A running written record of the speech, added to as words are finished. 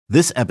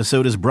This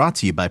episode is brought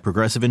to you by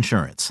Progressive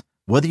Insurance.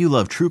 Whether you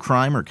love true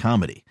crime or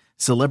comedy,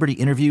 celebrity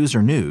interviews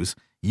or news,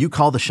 you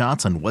call the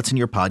shots on what's in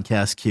your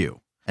podcast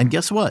queue. And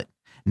guess what?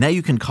 Now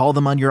you can call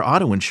them on your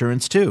auto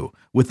insurance too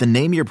with the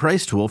Name Your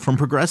Price tool from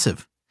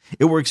Progressive.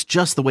 It works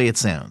just the way it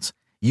sounds.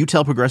 You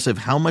tell Progressive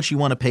how much you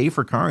want to pay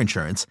for car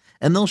insurance,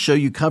 and they'll show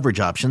you coverage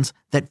options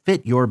that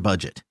fit your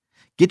budget.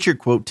 Get your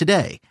quote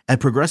today at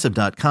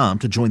Progressive.com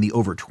to join the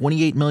over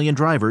 28 million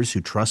drivers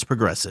who trust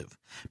Progressive.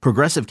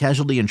 Progressive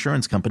Casualty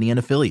Insurance Company and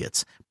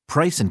Affiliates.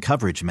 Price and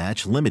coverage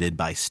match limited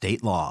by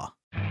state law.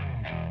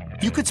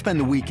 You could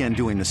spend the weekend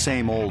doing the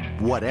same old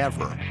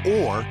whatever,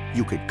 or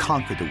you could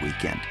conquer the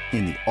weekend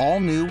in the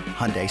all-new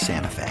Hyundai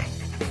Santa Fe.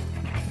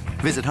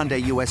 Visit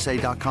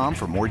HyundaiUSA.com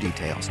for more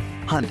details.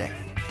 Hyundai,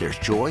 there's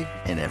joy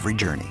in every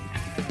journey.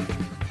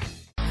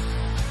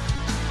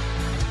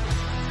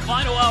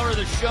 Final hour of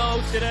the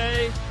show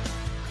today.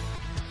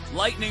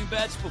 Lightning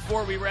bets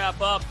before we wrap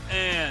up,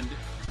 and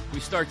we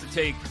start to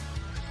take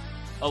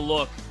a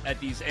look at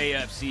these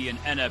AFC and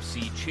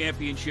NFC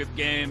championship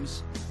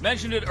games.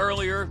 Mentioned it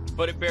earlier,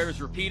 but it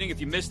bears repeating. If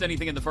you missed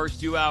anything in the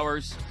first 2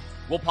 hours,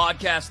 we'll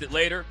podcast it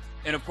later.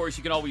 And, of course,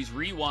 you can always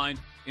rewind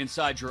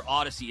inside your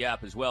Odyssey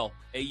app as well.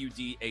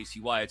 AUDACY.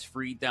 It's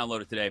free.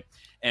 Download it today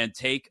and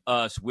take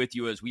us with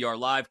you as we are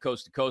live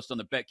coast to coast on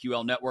the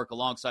BetQL network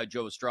alongside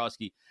Joe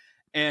Ostrowski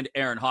and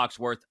Aaron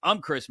Hawksworth.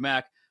 I'm Chris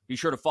Mack. Be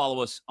sure to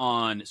follow us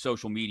on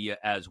social media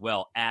as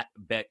well at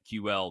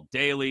BetQL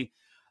Daily.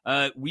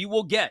 We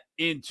will get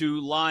into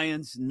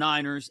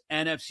Lions-Niners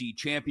NFC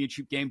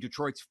Championship game,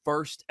 Detroit's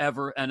first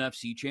ever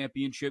NFC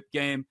Championship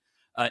game,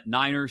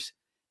 Niners'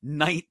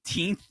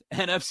 19th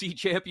NFC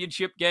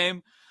Championship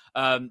game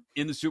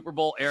in the Super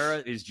Bowl era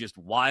is just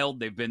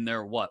wild. They've been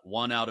there,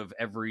 one out of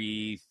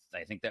every,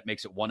 I think that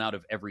makes it 1 out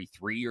of every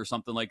 3 or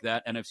something like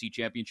that, NFC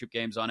Championship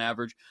games on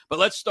average. But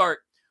let's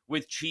start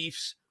with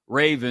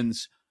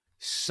Chiefs-Ravens,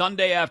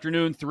 Sunday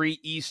afternoon, 3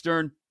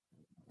 Eastern,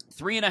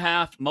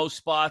 3.5 most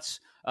spots.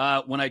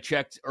 When I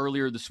checked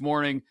earlier this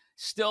morning,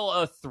 still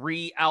a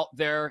 3 out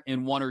there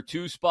in 1 or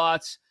 2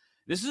 spots.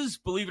 This is,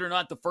 believe it or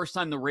not, the first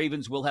time the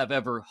Ravens will have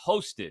ever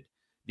hosted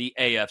the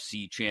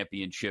AFC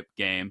Championship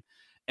game,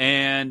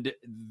 and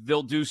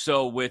they'll do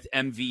so with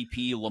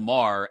MVP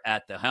Lamar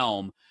at the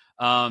helm.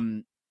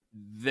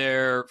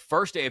 Their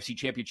first AFC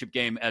Championship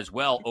game as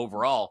well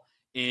overall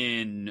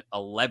in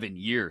 11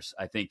 years,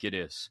 I think it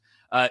is.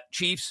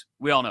 Chiefs,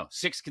 we all know,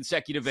 6th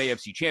consecutive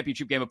AFC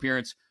Championship game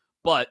appearance,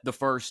 but the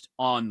first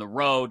on the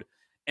road.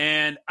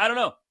 And I don't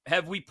know,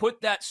 have we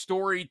put that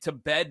story to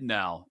bed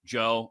now,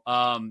 Joe?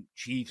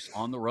 Chiefs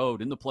on the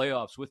road in the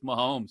playoffs with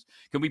Mahomes.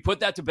 Can we put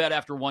that to bed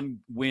after one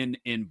win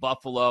in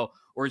Buffalo,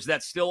 or is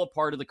that still a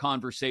part of the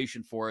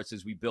conversation for us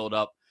as we build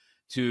up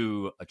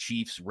to a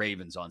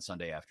Chiefs-Ravens on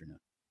Sunday afternoon?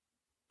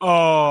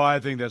 Oh, I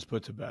think that's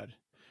put to bed.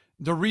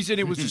 The reason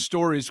it was a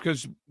story is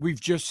because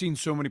we've just seen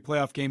so many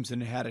playoff games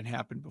and it hadn't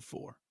happened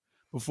before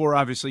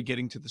obviously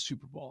getting to the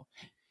Super Bowl.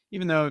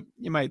 Even though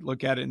you might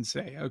look at it and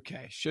say,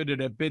 okay, should it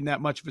have been that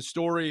much of a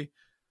story?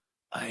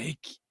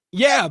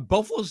 Yeah,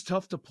 Buffalo's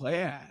tough to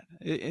play at.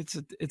 It's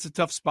a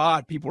tough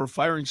spot. People were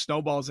firing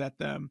snowballs at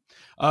them.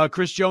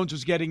 Chris Jones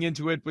was getting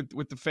into it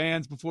with the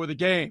fans before the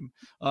game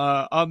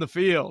on the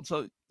field.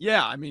 So,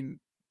 yeah, I mean,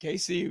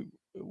 KC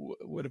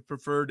would have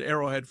preferred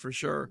Arrowhead for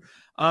sure.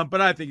 But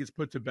I think it's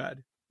put to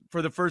bed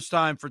for the first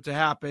time for it to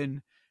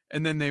happen,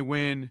 and then they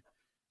win,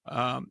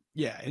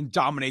 and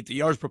dominate the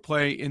yards per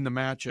play in the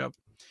matchup.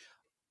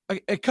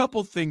 A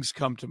couple things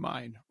come to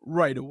mind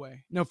right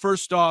away. Now,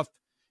 first off,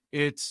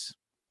 it's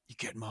you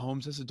get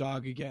Mahomes as a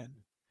dog again,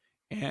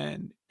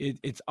 and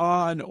it's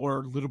on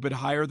or a little bit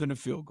higher than a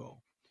field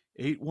goal.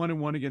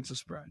 8-1-1 against the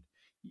spread,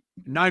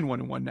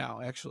 9-1-1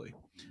 now actually.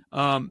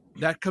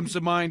 That comes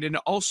to mind, and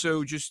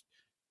also just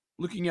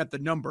looking at the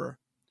number.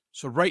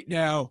 So right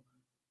now,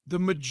 the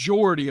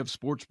majority of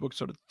sports books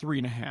are at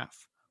 3.5,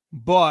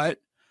 but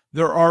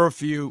there are a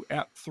few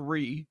at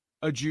 3,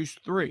 a juice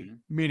 3,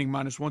 meaning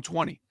minus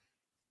 120.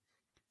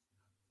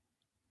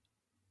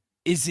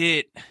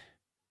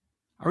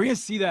 Are we going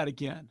to see that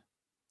again?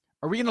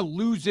 Are we going to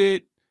lose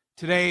it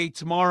today,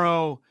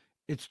 tomorrow?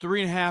 It's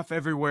 3.5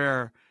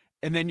 everywhere,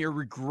 and then you're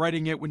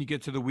regretting it when you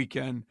get to the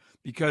weekend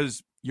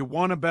because you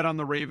want to bet on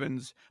the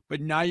Ravens,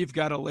 but now you've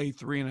got to lay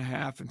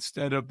 3.5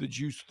 instead of the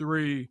juice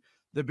 3,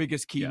 the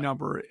biggest key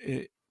number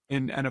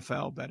in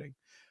NFL betting.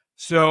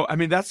 So, I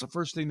mean, that's the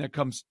first thing that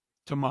comes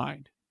to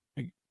mind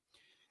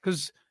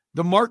because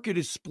the market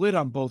is split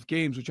on both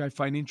games, which I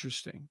find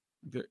interesting.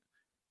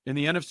 In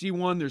the NFC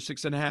one, there's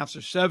 6.5s or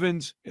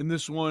 7s. In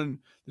this one,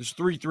 there's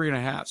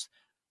 3.5s.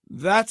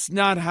 That's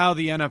not how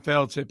the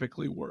NFL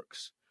typically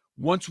works.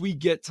 Once we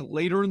get to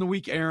later in the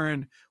week,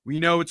 Aaron,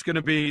 we know it's going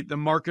to be the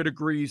market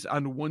agrees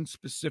on one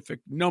specific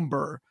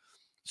number.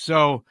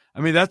 So, I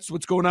mean, that's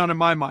what's going on in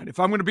my mind. If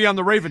I'm going to be on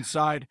the Ravens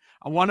side,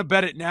 I want to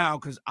bet it now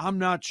because I'm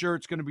not sure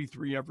it's going to be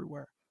 3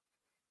 everywhere.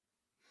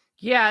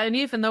 Yeah, and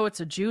even though it's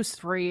a juice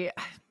 3,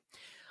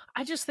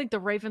 I just think the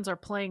Ravens are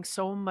playing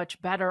so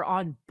much better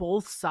on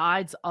both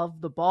sides of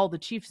the ball. The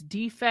Chiefs'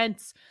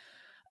 defense,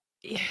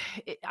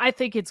 I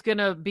think it's going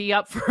to be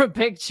up for a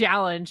big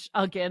challenge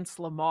against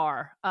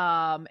Lamar.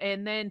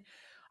 And then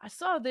I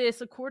saw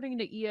this, according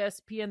to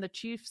ESPN, the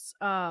Chiefs,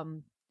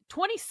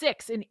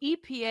 26 in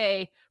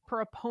EPA per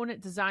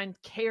opponent designed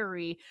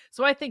carry.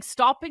 So I think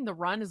stopping the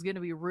run is going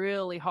to be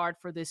really hard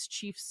for this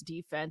Chiefs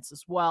defense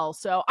as well.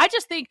 So I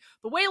just think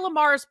the way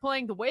Lamar is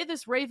playing, the way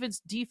this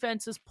Ravens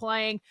defense is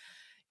playing,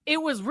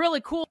 it was really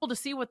cool to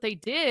see what they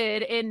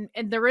did. And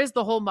there is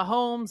the whole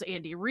Mahomes,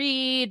 Andy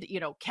Reid,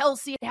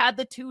 Kelsey had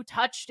the 2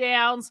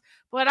 touchdowns,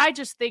 but I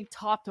just think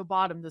top to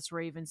bottom, this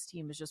Ravens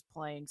team is just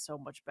playing so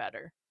much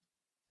better.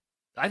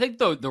 I think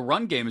the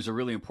run game is a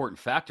really important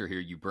factor here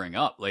you bring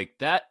up. Like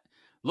that,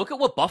 look at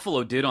what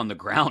Buffalo did on the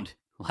ground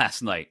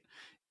last night,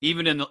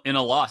 even in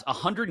a loss,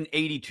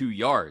 182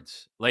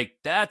 yards. Like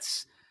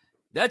that's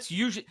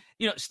usually,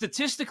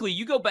 statistically,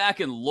 you go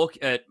back and look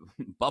at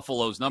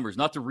Buffalo's numbers,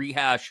 not to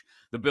rehash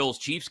the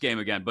Bills-Chiefs game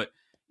again, but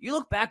you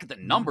look back at the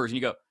numbers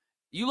and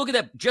you look at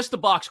that, just the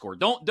box score.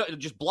 Don't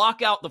just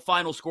block out the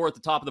final score at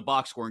the top of the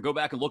box score and go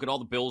back and look at all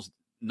the Bills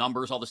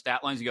numbers, all the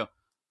stat lines. You go,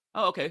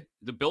 oh, okay,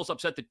 the Bills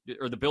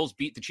the Bills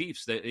beat the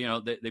Chiefs. They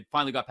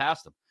finally got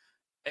past them.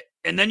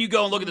 And then you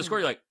go and look at the score.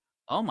 You're like,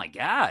 oh my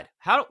God,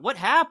 what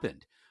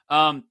happened?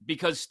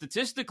 Because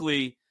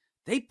statistically,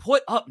 they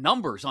put up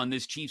numbers on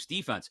this Chiefs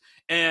defense.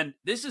 And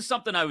this is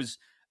something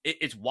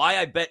it's why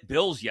I bet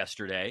Bills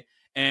yesterday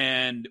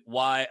and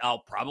why I'll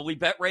probably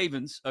bet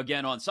Ravens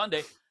again on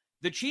Sunday.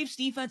 The Chiefs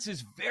defense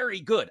is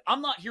very good.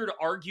 I'm not here to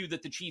argue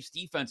that the Chiefs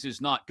defense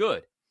is not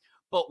good.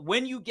 But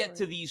when you get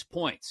to these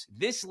points,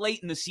 this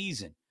late in the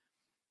season,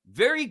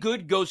 very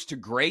good goes to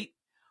great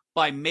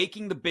by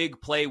making the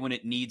big play when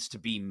it needs to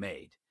be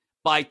made,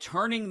 by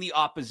turning the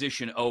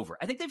opposition over.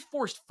 I think they've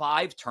forced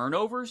 5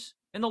 turnovers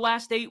in the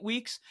last 8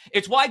 weeks.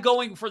 It's why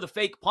going for the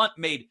fake punt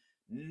made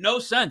no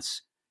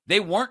sense. They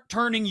weren't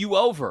turning you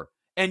over,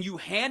 and you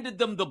handed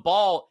them the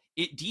ball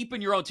deep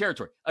in your own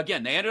territory.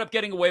 Again, they ended up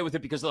getting away with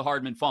it because of the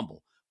Hardman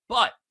fumble.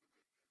 But,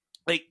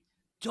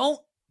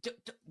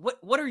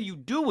 what are you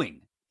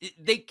doing?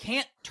 They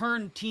can't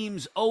turn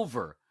teams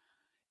over.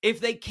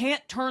 If they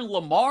can't turn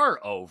Lamar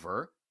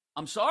over,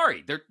 I'm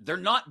sorry, they're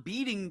not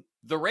beating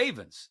the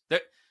Ravens.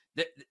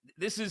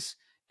 This is,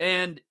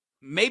 and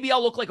maybe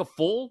I'll look like a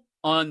fool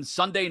on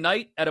Sunday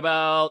night at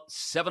about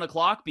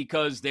 7:00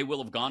 because they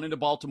will have gone into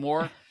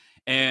Baltimore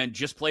and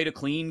just played a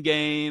clean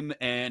game,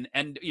 and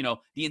the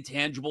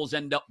intangibles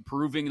end up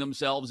proving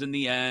themselves in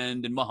the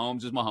end, and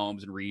Mahomes is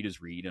Mahomes and Reid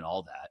is Reid and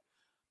all that.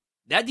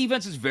 That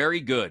defense is very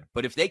good,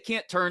 but if they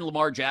can't turn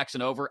Lamar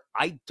Jackson over,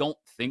 I don't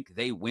think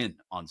they win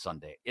on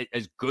Sunday,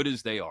 as good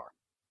as they are.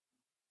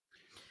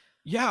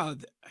 Yeah,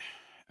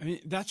 I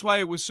mean, that's why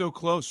it was so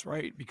close,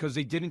 right? Because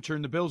they didn't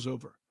turn the Bills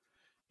over.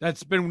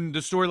 That's been the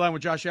storyline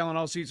with Josh Allen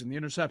all season, the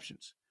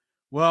interceptions.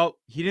 Well,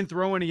 he didn't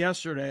throw any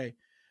yesterday,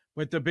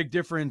 but the big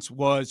difference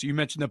was, you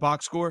mentioned the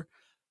box score,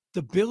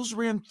 the Bills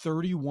ran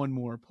 31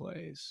 more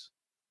plays.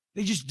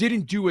 They just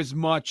didn't do as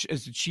much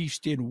as the Chiefs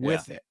did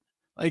with it.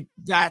 Like,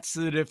 that's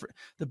the difference.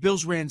 The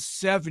Bills ran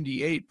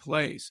 78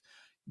 plays.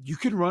 You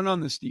can run on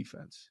this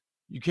defense.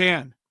 You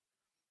can.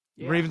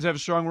 The Ravens have a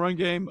strong run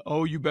game.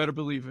 Oh, you better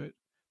believe it.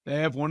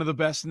 They have one of the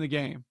best in the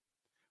game,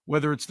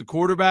 whether it's the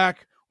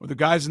quarterback or the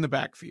guys in the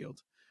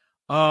backfield.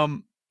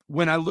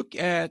 When I look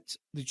at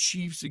the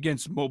Chiefs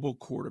against mobile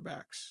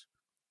quarterbacks,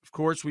 of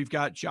course, we've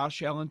got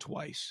Josh Allen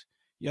twice,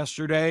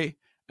 yesterday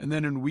and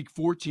then in Week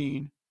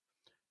 14.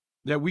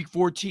 That Week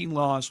 14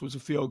 loss was a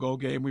field goal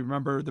game. We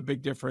remember the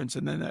big difference.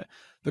 And then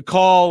the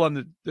call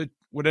on the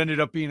what ended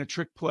up being a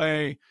trick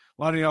play,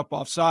 lining up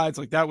off sides,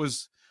 like that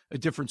was a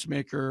difference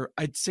maker.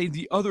 I'd say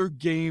the other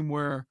game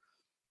where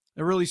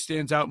it really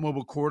stands out,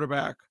 mobile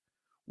quarterback,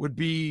 would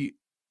be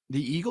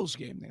the Eagles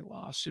game they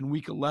lost in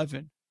Week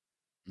 11.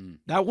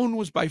 That one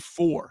was by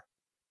 4.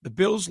 The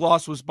Bills'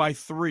 loss was by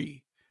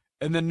 3.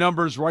 And the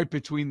numbers right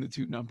between the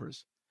two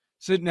numbers,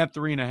 sitting at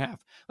 3.5.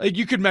 Like,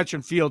 you could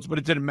mention Fields, but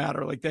it didn't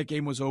matter. Like, that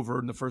game was over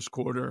in the first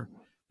quarter.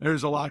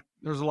 There's a lot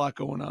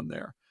going on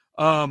there.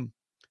 But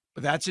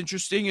that's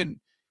interesting. And,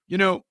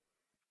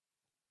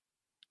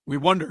 we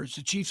wonder, is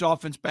the Chiefs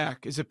offense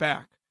back? Is it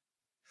back?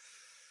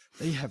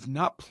 They have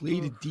not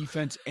played a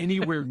defense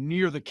anywhere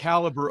near the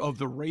caliber of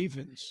the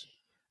Ravens.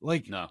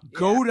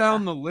 Go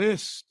down the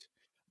list.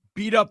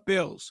 Beat up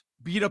Bills,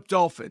 beat up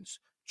Dolphins,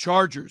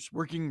 Chargers,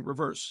 working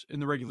reverse in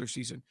the regular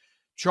season.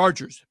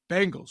 Chargers,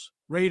 Bengals,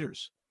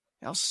 Raiders.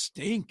 They'll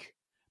stink.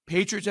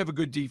 Patriots have a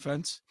good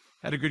defense.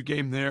 Had a good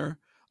game there.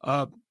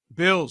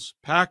 Bills,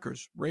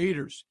 Packers,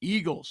 Raiders,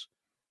 Eagles.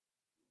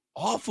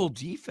 Awful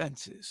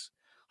defenses.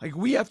 Like,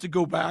 we have to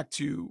go back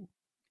to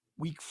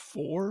Week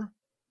 4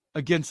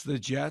 against the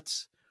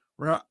Jets,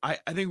 where I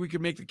think we could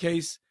make the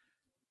case.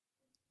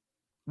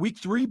 Week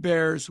 3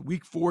 Bears,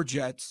 Week 4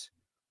 Jets.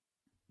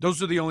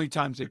 Those are the only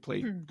times they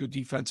played good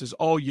defenses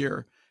all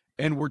year.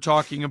 And we're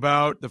talking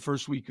about the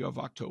first week of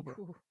October.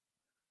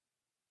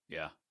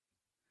 Yeah.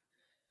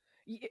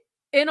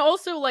 And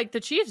also, like, the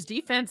Chiefs'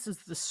 defense is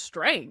the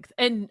strength.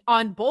 And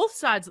on both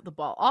sides of the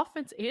ball,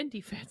 offense and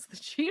defense, the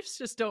Chiefs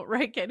just don't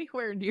rank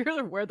anywhere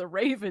near where the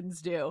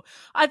Ravens do.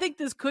 I think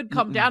this could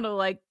come down to,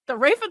 like, the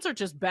Ravens are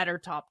just better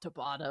top to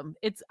bottom.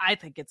 I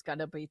think it's going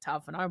to be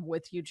tough. And I'm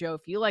with you, Joe.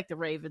 If you like the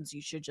Ravens,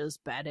 you should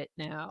just bet it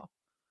now.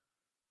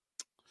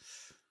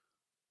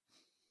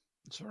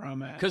 That's where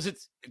I'm at.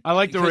 I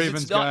like the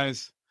Ravens,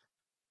 guys.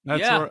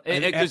 That's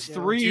because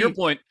 3. To your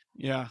point,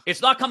 yeah,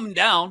 it's not coming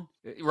down,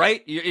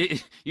 right?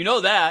 You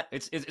know that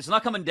it's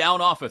not coming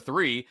down off of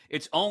 3.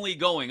 It's only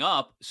going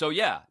up. So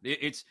yeah,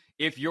 it's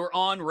if you're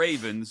on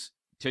Ravens,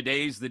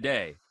 today's the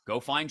day. Go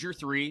find your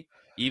 3,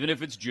 even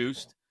if it's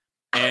juiced,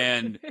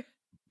 and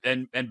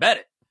bet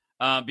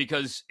it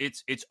because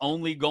it's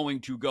only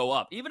going to go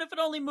up, even if it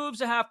only moves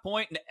a half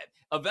point. And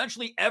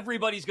eventually,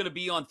 everybody's going to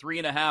be on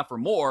 3.5 or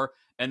more.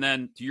 And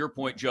then, to your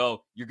point,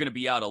 Joe, you're going to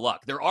be out of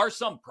luck. There are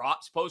some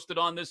props posted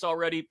on this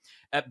already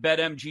at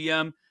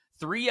BetMGM.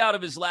 3 out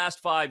of his last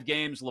 5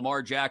 games,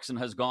 Lamar Jackson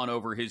has gone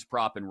over his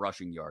prop in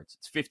rushing yards.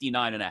 It's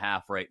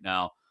 59.5 right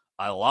now.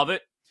 I love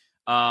it.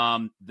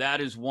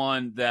 That is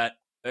one that,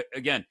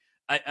 again,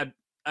 I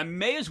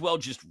may as well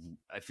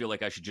I feel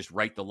like I should just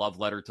write the love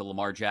letter to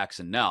Lamar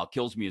Jackson now. It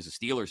kills me as a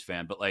Steelers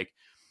fan, but, like,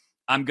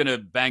 I'm going to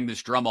bang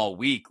this drum all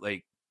week.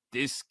 Like,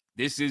 this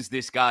is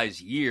this guy's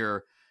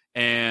year.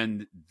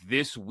 And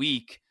this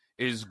week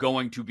is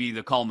going to be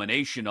the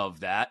culmination of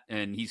that.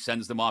 And he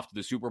sends them off to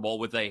the Super Bowl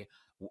with a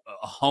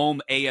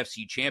home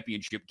AFC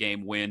championship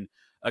game win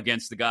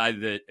against the guy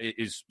that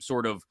is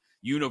sort of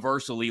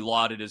universally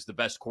lauded as the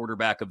best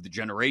quarterback of the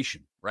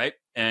generation, right?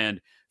 And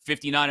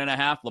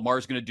 59.5,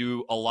 Lamar's going to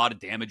do a lot of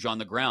damage on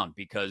the ground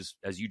because,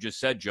 as you just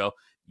said, Joe,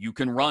 you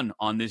can run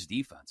on this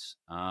defense.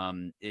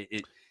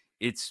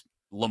 It's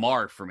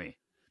Lamar for me.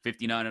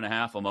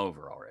 59.5, I'm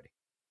over already.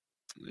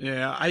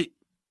 Yeah,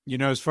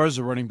 as far as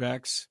the running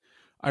backs,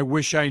 I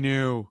wish I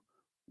knew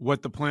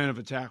what the plan of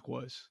attack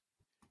was,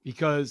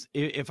 because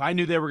if I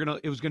knew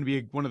it was going to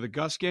be one of the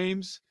Gus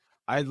games,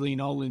 I'd lean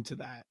all into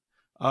that.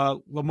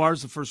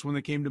 Lamar's the first one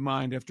that came to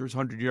mind after his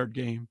 100-yard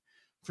game,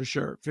 for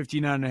sure.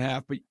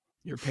 59.5, but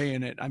you're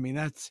paying it. I mean,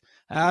 that's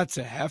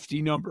a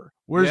hefty number.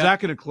 Where's that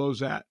going to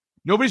close at?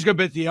 Nobody's going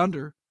to bet the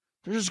under.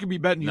 They're just going to be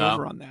betting the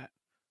over on that.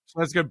 So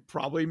that's going to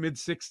probably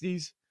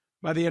mid-60s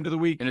by the end of the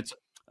week. And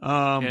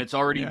it's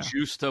already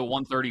juiced to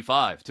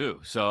 135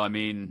 too. So, I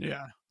mean,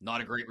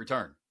 not a great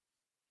return.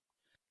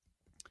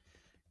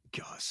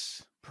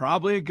 Gus,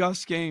 probably a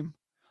Gus game.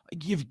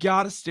 You've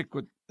got to stick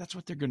with, that's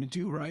what they're going to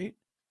do, right?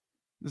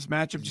 This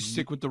matchup, just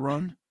stick with the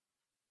run.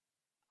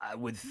 I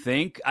would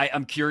think.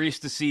 I'm curious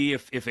to see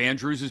if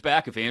Andrews is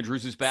back. If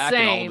Andrews is back,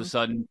 and all of a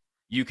sudden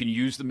you can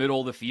use the middle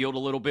of the field a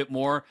little bit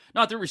more.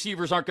 Not that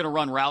receivers aren't going to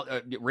run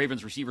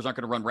Ravens receivers aren't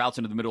going to run routes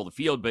into the middle of the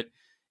field, but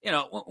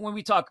when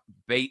we talk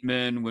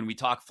Bateman, when we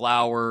talk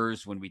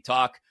Flowers, when we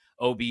talk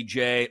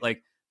OBJ,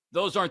 like,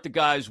 those aren't the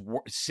guys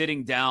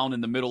sitting down in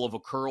the middle of a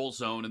curl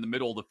zone in the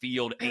middle of the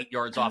field, 8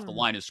 yards off the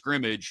line of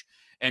scrimmage,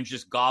 and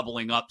just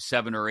gobbling up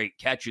 7 or 8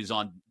 catches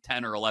on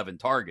 10 or 11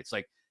 targets.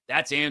 Like,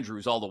 that's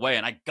Andrews all the way.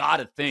 And I got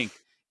to think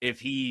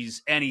if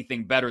he's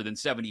anything better than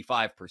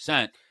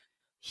 75%,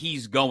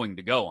 he's going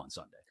to go on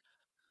Sunday.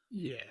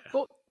 Yeah.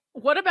 Well,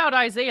 what about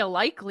Isaiah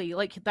Likely?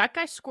 Like, that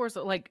guy scores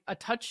like a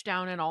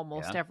touchdown in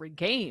almost every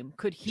game.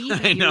 Could he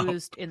be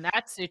used in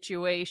that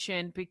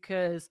situation?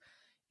 Because,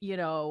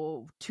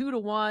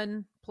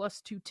 2-1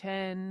 plus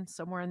 210,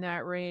 somewhere in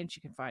that range,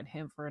 you can find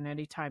him for an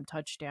anytime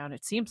touchdown.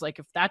 It seems like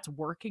if that's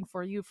working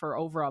for you for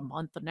over a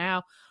month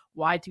now,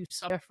 why do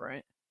something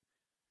different?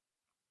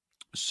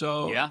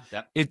 So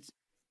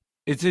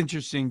it's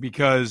interesting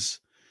because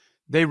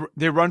they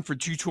run for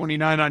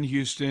 229 on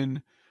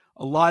Houston.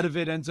 A lot of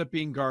it ends up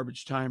being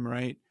garbage time,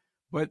 right?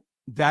 But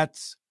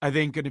that's, I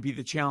think, going to be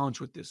the challenge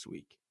with this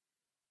week.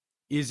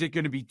 Is it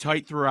going to be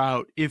tight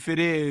throughout? If it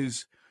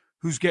is,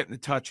 who's getting the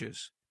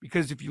touches?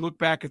 Because if you look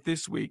back at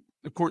this week,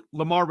 of course,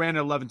 Lamar ran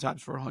 11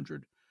 times for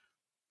 100.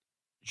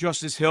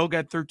 Justice Hill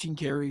got 13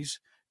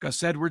 carries.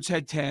 Gus Edwards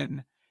had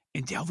 10.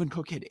 And Dalvin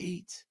Cook had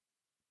 8.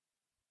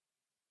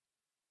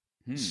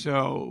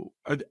 So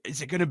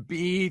is it going to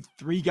be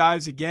 3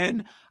 guys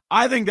again?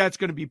 I think that's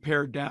going to be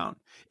pared down.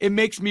 It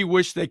makes me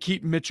wish that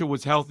Keaton Mitchell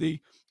was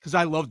healthy, because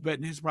I loved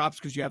betting his props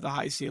because you have the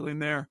high ceiling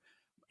there.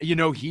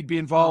 He'd be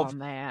involved. Oh,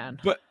 man.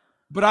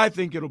 But I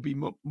think it'll be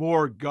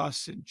more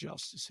Gus and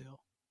Justice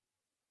Hill.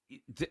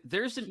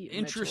 There's an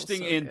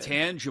interesting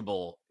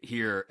intangible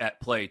here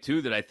at play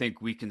too that I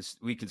think we can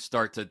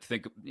start to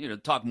think,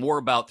 talk more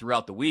about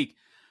throughout the week.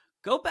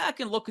 Go back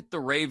and look at the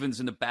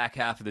Ravens in the back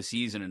half of the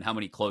season and how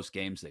many close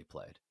games they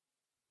played.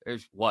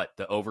 There's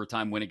the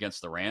overtime win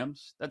against the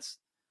Rams. That's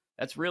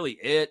really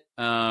it.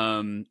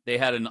 They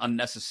had an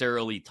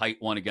unnecessarily tight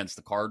one against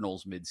the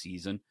Cardinals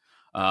midseason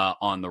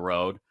on the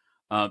road.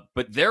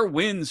 But their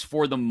wins,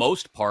 for the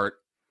most part,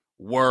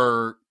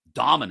 were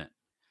dominant.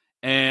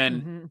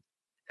 And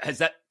has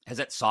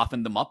that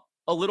softened them up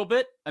a little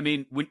bit. I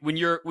mean, when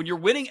you're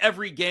winning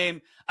every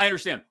game, I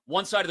understand.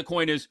 One side of the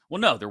coin is, well,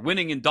 no, they're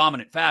winning in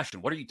dominant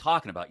fashion. What are you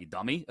talking about, you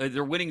dummy?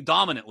 They're winning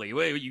dominantly.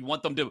 You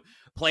want them to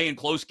play in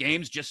close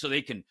games just so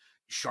they can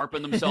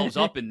sharpen themselves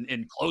up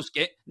in close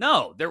game?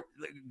 No, they're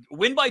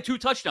win by 2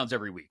 touchdowns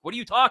every week. What are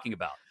you talking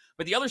about?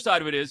 But the other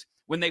side of it is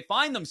when they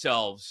find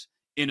themselves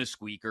in a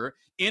squeaker,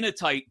 in a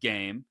tight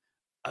game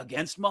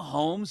against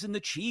Mahomes and the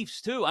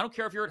Chiefs too. I don't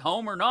care if you're at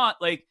home or not.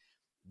 Like,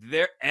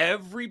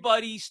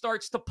 everybody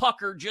starts to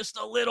pucker just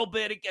a little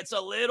bit. It gets a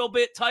little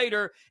bit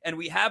tighter, and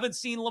we haven't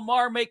seen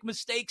Lamar make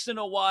mistakes in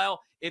a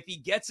while. If he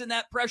gets in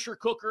that pressure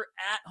cooker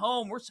at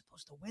home, we're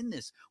supposed to win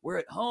this. We're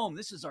at home.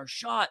 This is our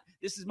shot.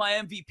 This is my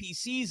MVP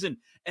season,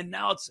 and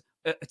now it's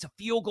a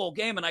field goal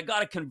game, and I got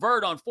to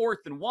convert on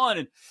 4th and 1.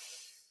 And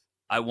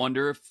I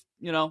wonder if,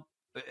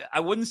 I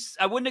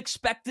wouldn't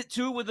expect it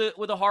to with a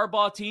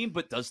Harbaugh team,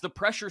 but does the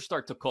pressure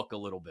start to cook a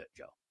little bit,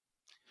 Joe?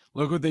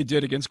 Look what they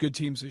did against good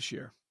teams this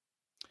year.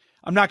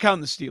 I'm not counting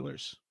the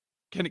Steelers.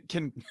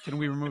 Can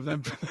we remove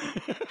them?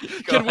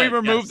 We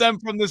remove them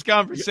from this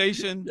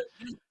conversation?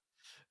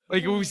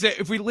 Like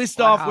if we list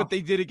off what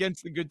they did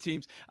against the good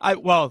teams,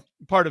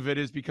 part of it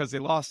is because they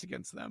lost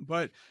against them,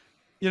 but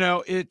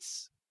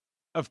it's,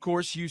 of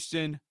course,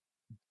 Houston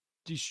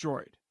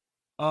destroyed.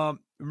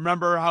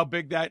 Remember how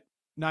big that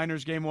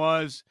Niners game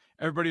was?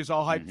 Everybody was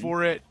all hyped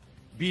for it.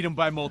 Beat them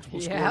by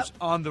multiple scores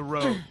on the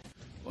road.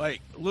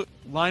 Like, look,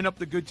 line up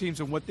the good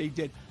teams and what they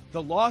did.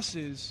 The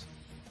losses,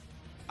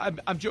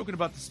 I'm joking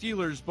about the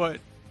Steelers, but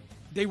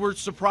they were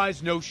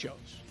surprise no-shows.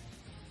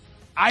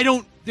 I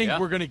don't think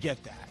we're going to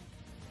get that.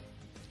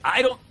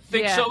 I don't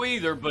think so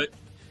either, but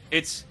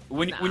it's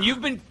when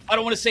you've been, I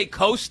don't want to say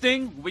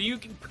coasting, when you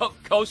can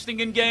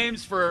coasting in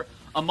games for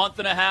a month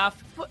and a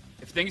half,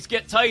 if things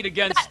get tight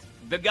against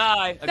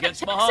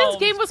against Mahomes. Texans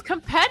game was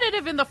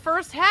competitive in the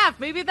first half.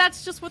 Maybe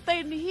that's just what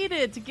they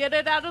needed to get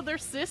it out of their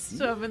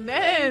system, and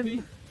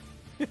then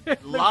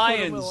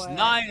Lions,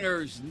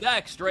 Niners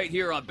next right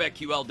here on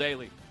BetQL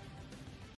Daily.